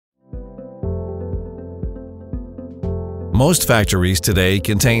Most factories today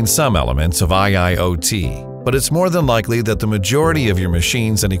contain some elements of IIoT, but it's more than likely that the majority of your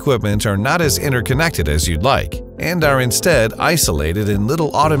machines and equipment are not as interconnected as you'd like, and are instead isolated in little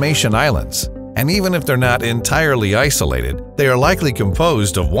automation islands. And even if they're not entirely isolated, they are likely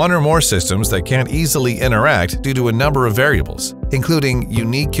composed of one or more systems that can't easily interact due to a number of variables, including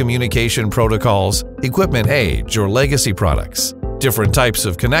unique communication protocols, equipment age or legacy products, different types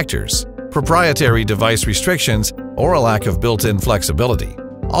of connectors, proprietary device restrictions, or a lack of built-in flexibility,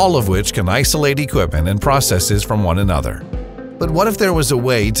 all of which can isolate equipment and processes from one another. But what if there was a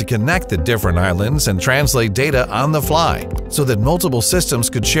way to connect the different islands and translate data on the fly so that multiple systems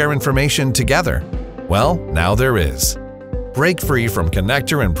could share information together? Well, now there is. Break free from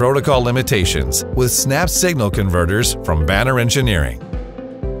connector and protocol limitations with Snap Signal Converters from Banner Engineering.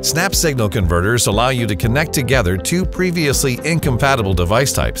 Snap Signal Converters allow you to connect together two previously incompatible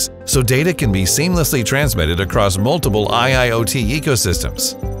device types so data can be seamlessly transmitted across multiple IIoT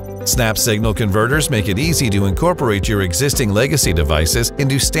ecosystems. Snap Signal Converters make it easy to incorporate your existing legacy devices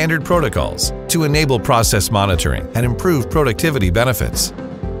into standard protocols to enable process monitoring and improve productivity benefits.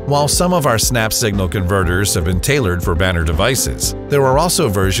 While some of our Snap Signal Converters have been tailored for Banner devices, there are also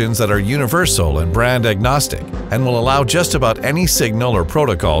versions that are universal and brand agnostic and will allow just about any signal or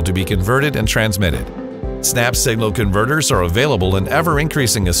protocol to be converted and transmitted. Snap Signal Converters are available in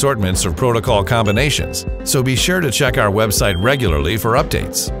ever-increasing assortments of protocol combinations, so be sure to check our website regularly for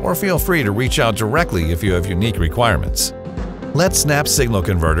updates, or feel free to reach out directly if you have unique requirements. Let Snap Signal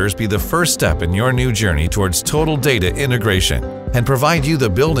Converters be the first step in your new journey towards total data integration and provide you the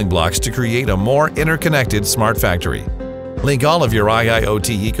building blocks to create a more interconnected smart factory. Link all of your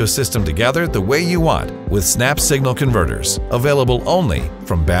IIoT ecosystem together the way you want with Snap Signal Converters, available only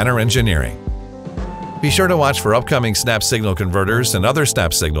from Banner Engineering. Be sure to watch for upcoming Snap Signal Converters and other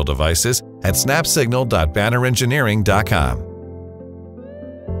Snap Signal devices at snapsignal.bannerengineering.com.